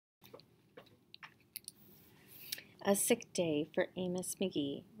A Sick Day for Amos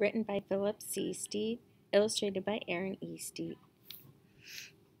McGee, written by Philip C. Steed, illustrated by Aaron E. Steed.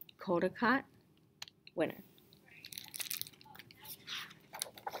 Caldecott, winner.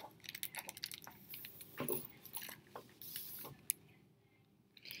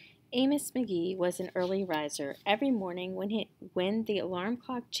 Amos McGee was an early riser. Every morning when the alarm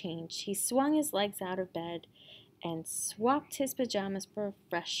clock changed, he swung his legs out of bed and swapped his pajamas for a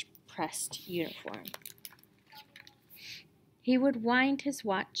fresh pressed uniform. He would wind his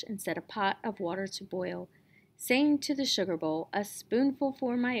watch and set a pot of water to boil, saying to the sugar bowl, "A spoonful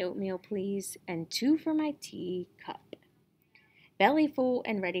for my oatmeal, please, and 2 for my tea cup." Belly full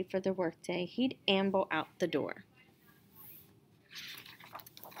and ready for the workday, he'd amble out the door.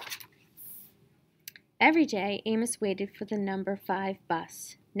 Every day, Amos waited for the number 5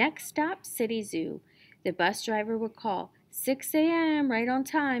 bus. Next stop, City Zoo. The bus driver would call. 6 a.m., right on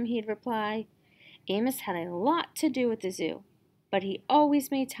time, he'd reply. Amos had a lot to do at the zoo, but he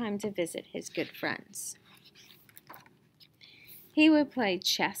always made time to visit his good friends. He would play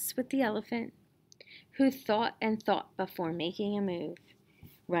chess with the elephant, who thought and thought before making a move,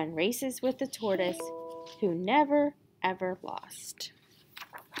 run races with the tortoise, who never, ever lost,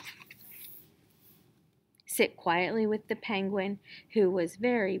 sit quietly with the penguin, who was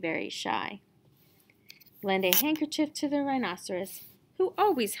very, very shy, lend a handkerchief to the rhinoceros, who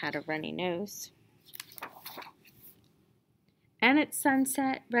always had a runny nose, and at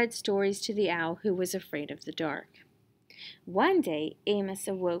sunset read stories to the owl, who was afraid of the dark. One day Amos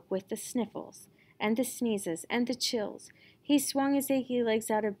awoke with the sniffles and the sneezes and the chills. He swung his achy legs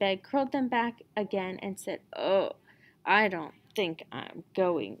out of bed, curled them back again, and said, "Oh, I don't think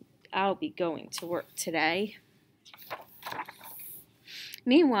I'll be going to work today."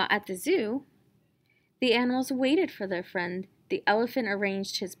 Meanwhile, at the zoo, the animals waited for their friend. The elephant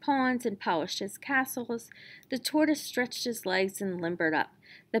arranged his pawns and polished his castles. The tortoise stretched his legs and limbered up.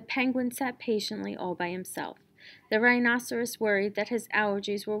 The penguin sat patiently all by himself. The rhinoceros worried that his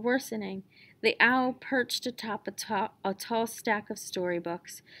allergies were worsening. The owl perched atop a tall stack of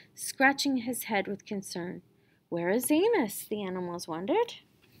storybooks, scratching his head with concern. "Where is Amos?" the animals wondered.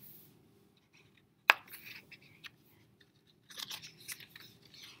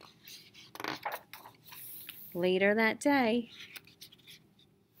 Later that day,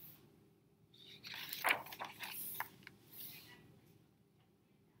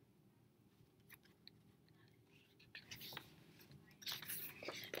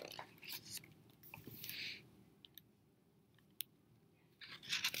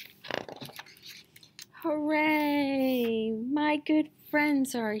 "Hooray! My good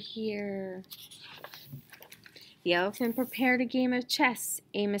friends are here." The elephant prepared a game of chess.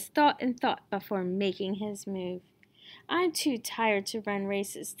 Amos thought and thought before making his move. "I'm too tired to run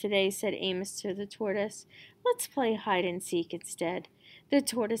races today," said Amos to the tortoise. "Let's play hide and seek instead." The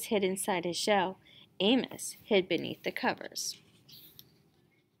tortoise hid inside his shell. Amos hid beneath the covers.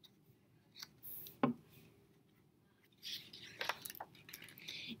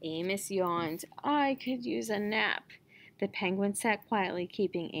 Amos yawned. "I could use a nap." The penguin sat quietly,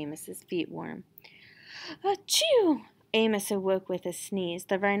 keeping Amos's feet warm. "Achoo!" Amos awoke with a sneeze.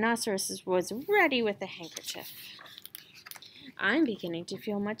 The rhinoceros was ready with a handkerchief. "I'm beginning to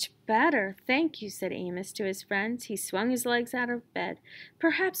feel much better, thank you," said Amos to his friends. He swung his legs out of bed.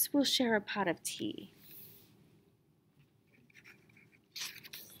 "Perhaps we'll share a pot of tea."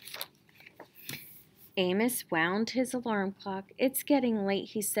 Amos wound his alarm clock. "It's getting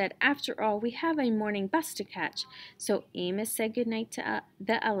late," he said. "After all, we have a morning bus to catch." So Amos said goodnight to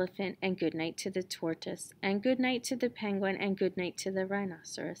the elephant, and goodnight to the tortoise, and goodnight to the penguin, and goodnight to the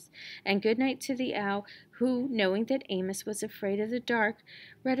rhinoceros, and goodnight to the owl, who, knowing that Amos was afraid of the dark,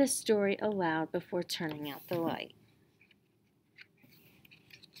 read a story aloud before turning out the light.